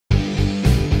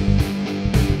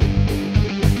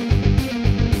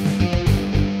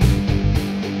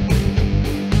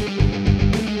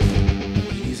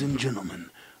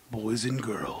boys and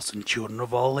girls and children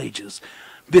of all ages.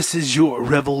 This is your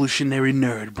revolutionary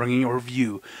nerd bringing a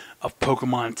review of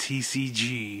Pokemon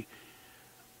TCG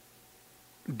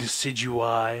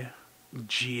Decidueye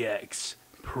GX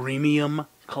Premium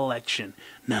Collection.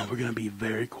 Now we're going to be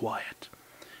very quiet.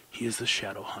 He is the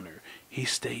Shadow Hunter. He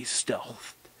stays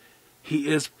stealthed. He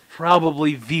is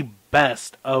probably the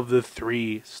best of the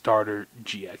three starter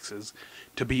GXs,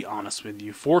 to be honest with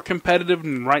you. For competitive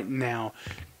right now,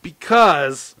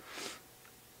 because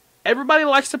everybody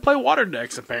likes to play water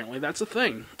decks, apparently. That's a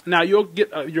thing. Now, you'll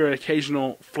get your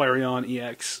occasional Flareon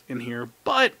EX in here,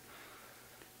 but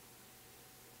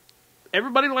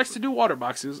everybody likes to do water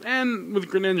boxes. And with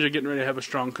Greninja getting ready to have a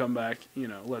strong comeback, you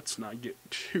know, let's not get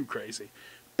too crazy.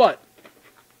 But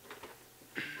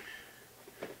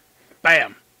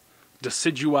bam!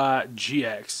 Decidueye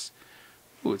GX.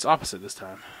 Ooh, it's opposite this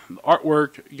time. The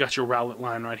artwork, you got your Rowlet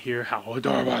line right here. How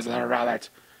adorable is that Rowlet?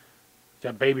 You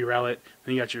got baby Rowlet.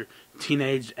 Then you got your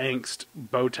teenage angst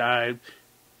bow tie.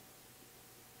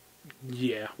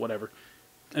 Yeah, whatever.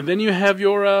 And then you have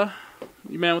your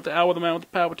man with the owl, the man with the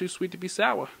power, too sweet to be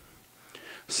sour.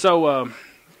 So,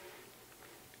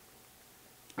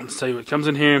 let's tell you what comes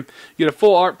in here. You get a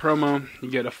full art promo.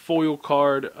 You get a foil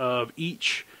card of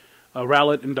each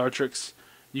Rowlet and Dartrix.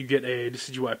 You get a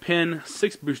Decidueye pin,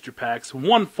 6 booster packs,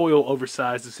 1 foil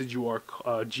oversized Decidueye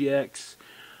GX,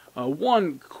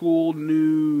 1 cool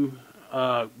new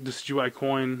Decidueye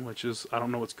coin, which is, I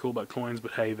don't know what's cool about coins,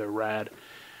 but hey, they're rad.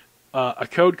 A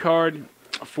code card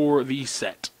for the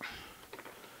set.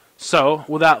 So,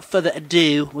 without further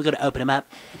ado, we're going to open them up.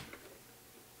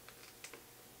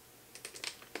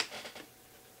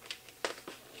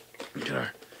 Get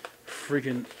our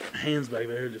freaking hands back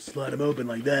there, just slide them open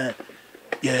like that.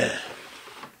 Yeah.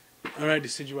 Alright,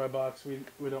 Decidueye box,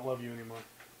 we don't love you anymore.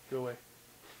 Go away.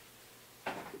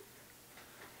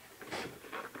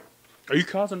 Are you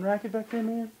causing racket back there,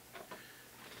 man?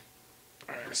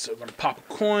 Alright, so we're going to pop a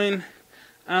coin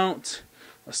out.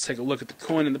 Let's take a look at the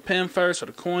coin in the pen first. So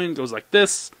the coin goes like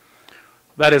this.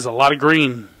 That is a lot of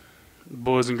green.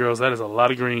 Boys and girls, that is a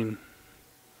lot of green.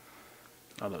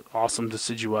 Another awesome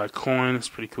Decidueye coin. It's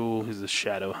pretty cool. He's the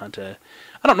Shadow Hunter.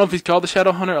 I don't know if he's called the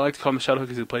Shadow Hunter. I like to call him the Shadow Hunter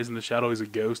because he plays in the shadow. He's a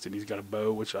ghost and he's got a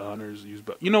bow, which hunters use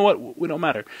bow. You know what? We don't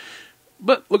matter.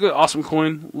 But look at the awesome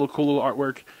coin. Little cool little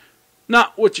artwork.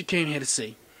 Not what you came here to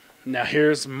see. Now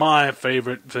here's my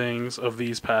favorite things of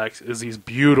these packs is these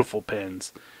beautiful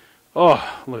pins.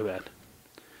 Oh, look at that.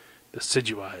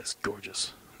 Decidueye is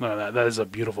gorgeous. Look at that. That is a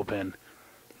beautiful pin.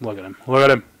 Look at him. Look at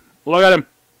him. Look at him.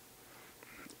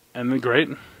 And then great.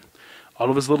 All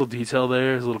of his little detail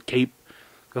there, his little cape,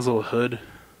 his little hood.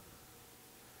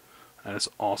 That is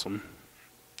awesome.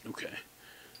 Okay.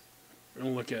 We're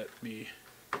going to look at the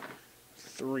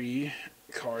 3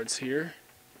 cards here,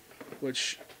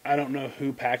 which I don't know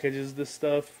who packages this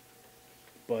stuff,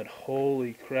 but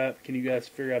holy crap, can you guys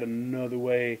figure out another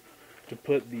way to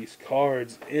put these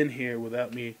cards in here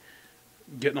without me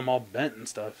getting them all bent and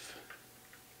stuff?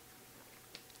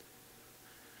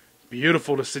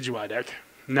 Beautiful Decidueye deck.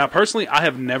 Now, personally, I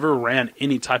have never ran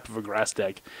any type of a grass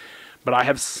deck, but I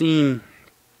have seen,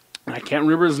 and I can't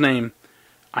remember his name,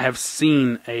 I have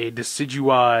seen a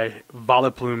Decidueye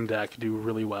Vileplume deck do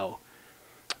really well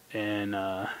in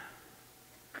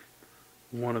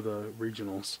one of the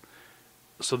regionals.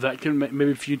 So that can make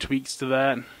maybe a few tweaks to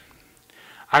that.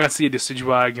 I can see a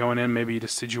Decidueye going in, maybe a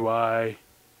Decidueye.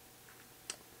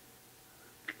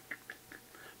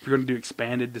 If you're going to do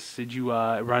expanded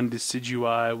Decidueye, run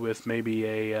Decidueye with maybe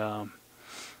a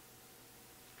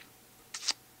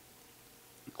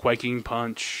Quaking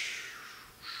Punch.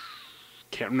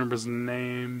 Can't remember his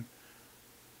name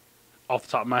off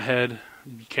the top of my head.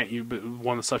 You can't use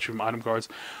one of the such from item cards.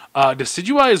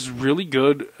 Decidueye is really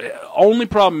good. Only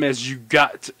problem is you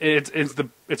got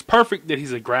it's perfect that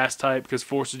he's a grass type because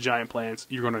Force of Giant Plants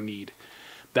you're going to need.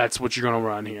 That's what you're going to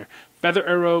run here. Feather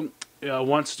Arrow.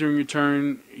 Once during your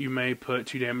turn, you may put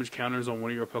 2 damage counters on one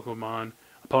of your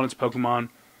opponent's Pokemon.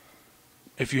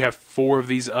 If you have 4 of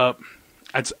these up,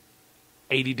 that's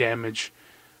 80 damage.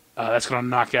 That's going to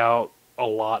knock out a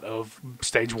lot of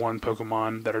Stage 1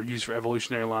 Pokemon that are used for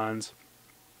evolutionary lines.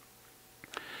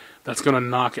 That's going to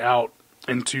knock out,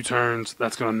 in 2 turns,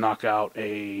 that's going to knock out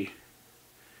a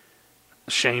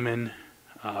Shaman,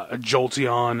 a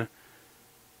Jolteon,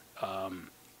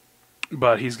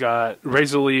 but he's got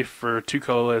Razor Leaf for 2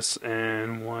 colorless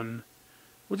and 1,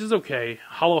 which is okay.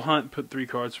 Hollow Hunt, put 3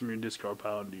 cards from your discard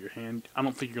pile into your hand. I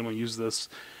don't think you're going to use this,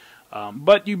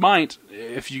 but you might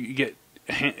if you get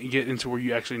into where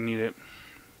you actually need it.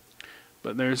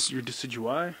 But there's your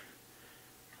Decidueye.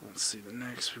 Let's see the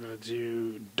next. We're going to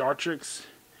do Dartrix.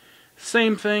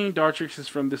 Same thing. Dartrix is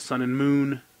from the Sun and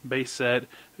Moon base set.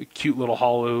 A cute little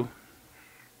holo.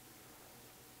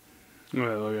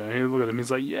 Look at him.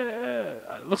 He's like,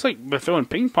 yeah. It looks like they're throwing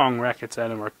ping pong rackets at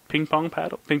him, or ping pong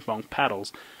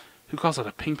paddles. Who calls it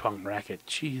a ping pong racket?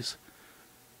 Jeez.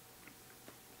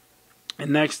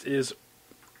 And next is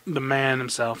the man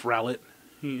himself, Rowlet.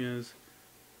 He is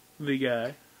the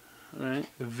guy, right?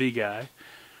 The guy.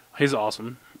 He's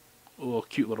awesome. A little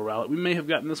cute little Rowlet. We may have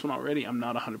gotten this one already. I'm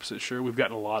not 100% sure. We've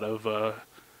gotten a lot of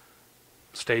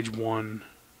Stage 1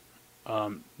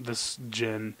 this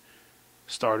gen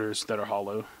starters that are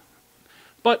holo.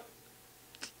 But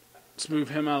let's move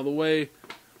him out of the way.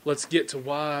 Let's get to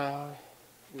why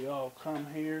we all come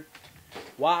here.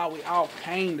 Why we all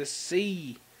came to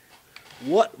see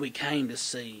what we came to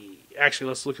see. Actually,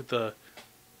 let's look at the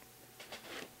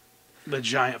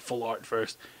giant full art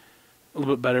first. A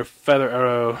little bit better. Feather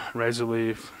Arrow, Razor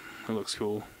Leaf. It looks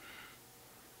cool.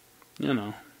 You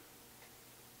know.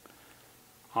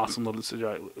 Awesome little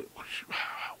Decidueye.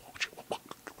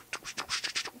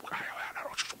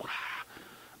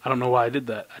 I don't know why I did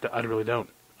that. I really don't.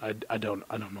 I don't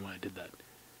know why I did that.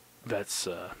 That's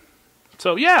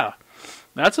so yeah.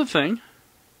 That's a thing.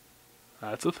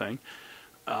 That's a thing.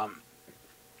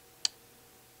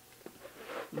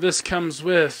 This comes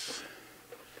with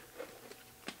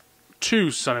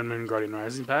 2 Sun and Moon Guardian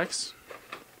Rising packs.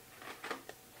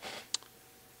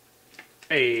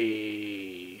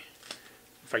 If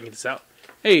I can get this out.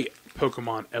 A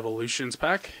Pokemon Evolutions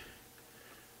pack.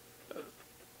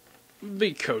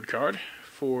 The code card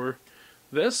for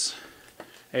this.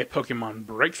 A Pokemon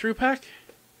Breakthrough pack.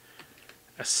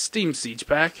 A Steam Siege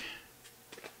pack.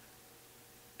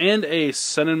 And a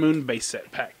Sun and Moon base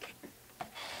set pack.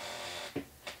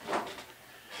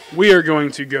 We are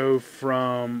going to go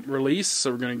from release,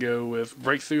 so we're going to go with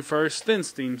Breakthrough first, then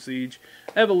Steam Siege,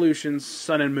 Evolutions,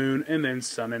 Sun and Moon, and then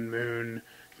Sun and Moon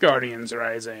Guardians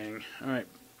Rising. Alright,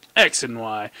 X and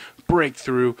Y,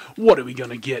 Breakthrough, what are we going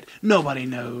to get? Nobody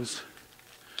knows.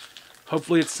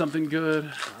 Hopefully it's something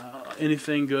good.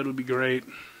 Anything good would be great.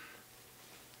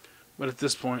 But at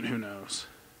this point, who knows?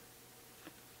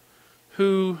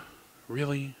 Who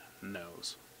really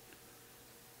knows?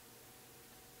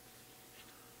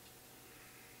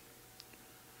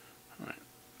 Alright.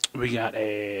 We got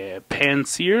a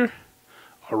Panseer,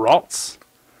 a Ralts,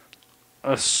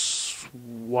 a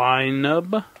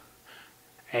Swinub,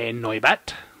 a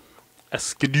Noibat, a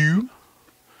Skidoo,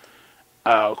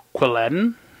 a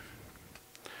Quilladin,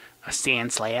 a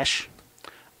Sandslash,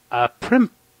 a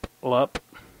Prinplup,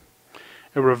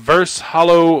 a reverse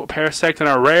holo Parasect, and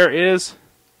our rare is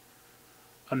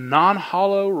a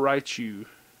non-holo Raichu.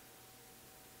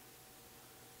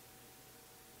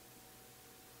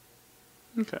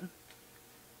 Okay.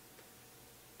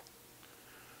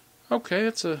 Okay,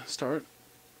 that's a start.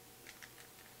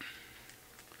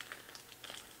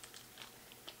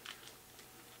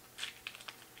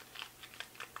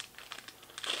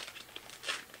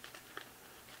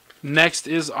 Next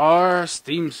is our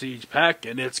Steam Siege pack,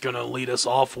 and it's going to lead us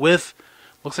off with,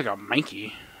 looks like a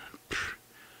Mankey. I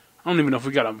don't even know if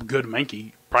we got a good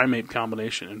Mankey Primate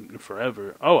combination in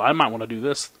forever. Oh, I might want to do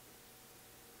this.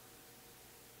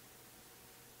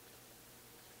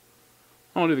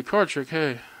 I want to do the card trick.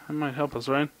 Hey, that might help us,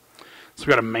 right? So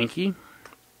we got a Mankey,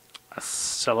 a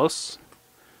Celos,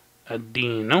 a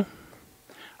Dino,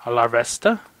 a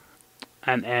Larvesta,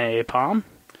 an Aipom,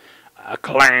 a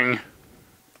Clang,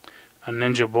 a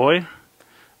Ninja Boy,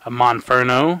 a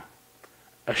Monferno,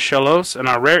 a Shellos, and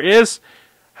our rare is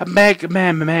a Mega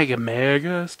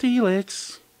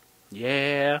Steelix.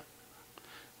 Yeah.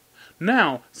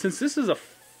 Now, since this is a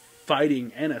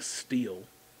fighting and a steel,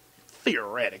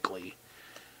 theoretically,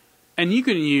 and you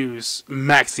can use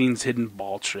Maxine's Hidden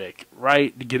Ball Trick,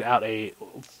 right, to get out a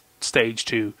Stage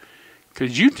 2,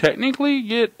 could you technically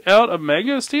get out a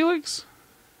Mega Steelix?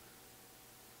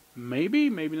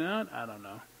 Maybe, maybe not, I don't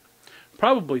know.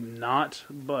 Probably not,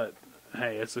 but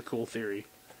hey, it's a cool theory.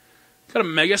 Got a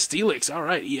Mega Steelix,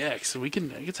 alright, EX. I can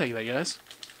take that, guys.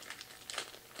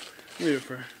 Wait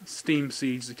for Steam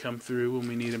Siege to come through when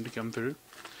we need him to come through.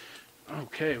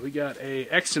 Okay, we got a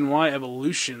X and Y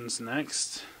Evolutions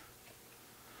next.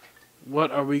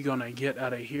 What are we gonna get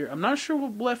out of here? I'm not sure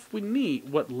what we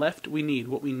need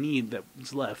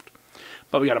that's left.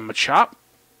 But we got a Machop.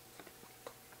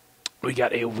 We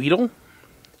got a Weedle.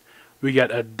 We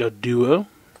got a Doduo.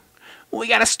 We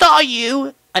got a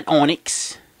Staryu, an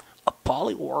Onix, a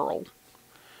Poliwhirl.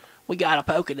 We got a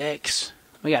Pokedex.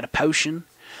 We got a Potion.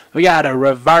 We got a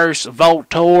Reverse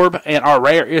Voltorb, and our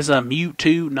rare is a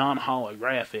Mewtwo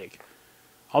non-holographic.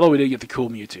 Although we did get the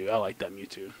cool Mewtwo. I like that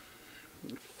Mewtwo.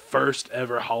 first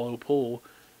ever holo pull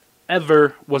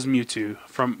ever was Mewtwo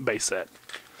from base set.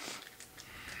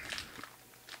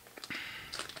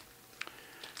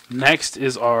 Next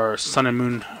is our Sun and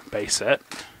Moon base set.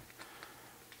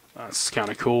 That's kind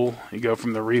of cool. You go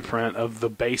from the reprint of the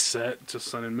base set to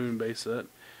Sun and Moon base set.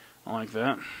 I like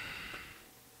that.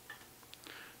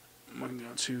 1,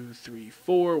 2, 3,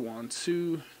 4. 1,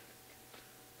 2.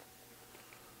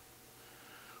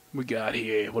 We got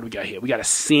here. What do we got here? We got a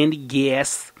Sandy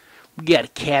Gas. We got a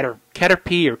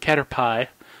Caterpie or Caterpie,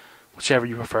 whichever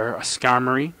you prefer. A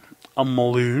Skarmory, a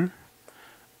Maloo,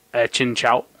 a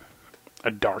Chinchou,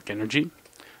 a Dark Energy,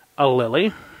 a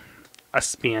Lily, a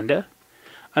Spanda,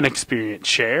 an Experienced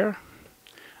Share,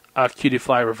 a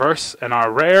Cutiefly Reverse, and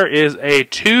our rare is a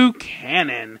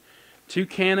Toucannon.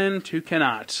 Toucannon,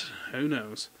 Toucannot. Who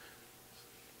knows?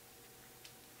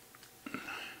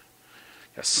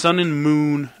 Got Sun and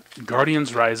Moon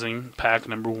Guardians Rising pack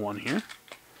number 1 here.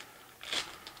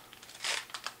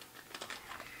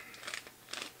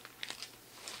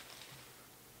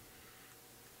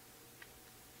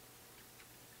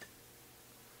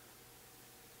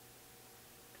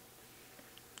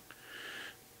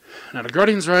 Now, the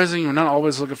Guardians Rising, we're not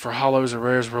always looking for holos or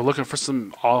rares. We're looking for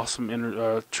some awesome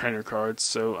trainer cards.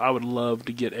 So I would love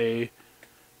to get a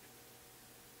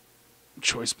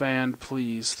choice band,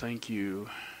 please. Thank you.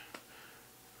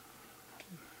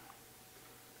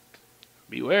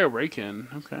 Beware, break-in.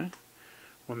 Okay.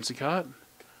 Whimsicott.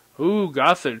 Ooh,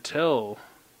 Gothitelle.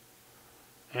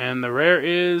 And the rare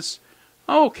is...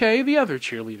 Oh, okay, the other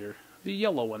cheerleader. The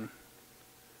yellow one.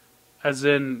 As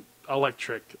in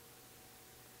electric.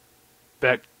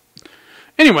 Beck.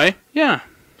 Anyway, yeah.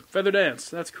 Feather Dance.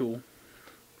 That's cool.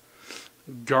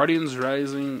 Guardians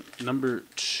Rising number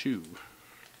 2.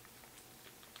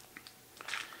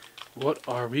 What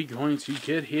are we going to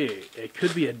get here? It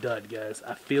could be a dud, guys.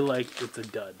 I feel like it's a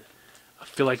dud. I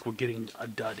feel like we're getting a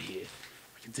dud here.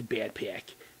 It's a bad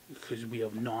pack because we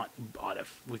have not bought it.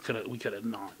 We could have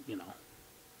not, you know.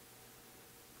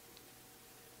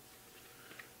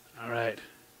 All right.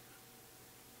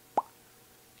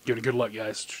 Give it a good luck,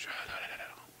 guys.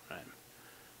 All right.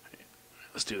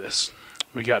 Let's do this.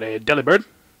 We got a Delibird,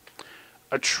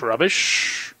 a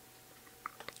Trubbish,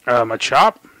 a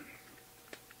Machop,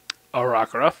 a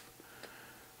Rockruff,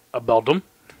 a Beldum,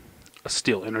 a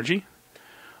Steel Energy.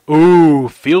 Ooh,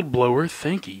 Field Blower.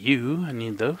 Thank you. I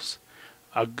need those.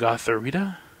 A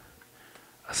Gothorita,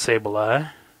 a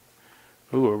Sableye.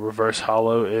 Ooh, a reverse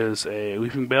holo is a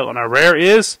Weeping Bell, and our rare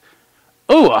is...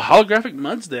 Oh, a holographic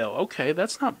Mudsdale. Okay,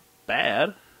 that's not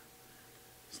bad.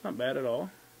 It's not bad at all.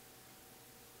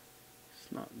 It's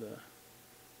not the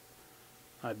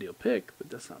ideal pick, but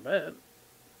that's not bad.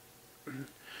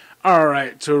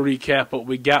 Alright, to recap what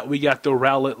we got the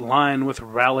Rowlet line with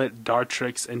Rowlet,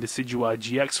 Dartrix, and Decidueye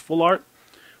GX full art,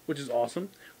 which is awesome.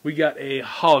 We got a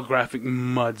holographic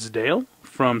Mudsdale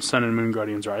from Sun and Moon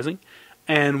Guardians Rising.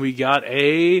 And we got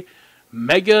a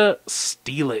Mega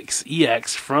Steelix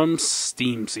EX from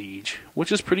Steam Siege,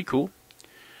 which is pretty cool.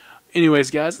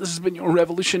 Anyways, guys, this has been your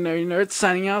Revolutionary Nerd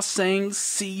signing out, saying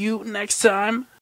see you next time.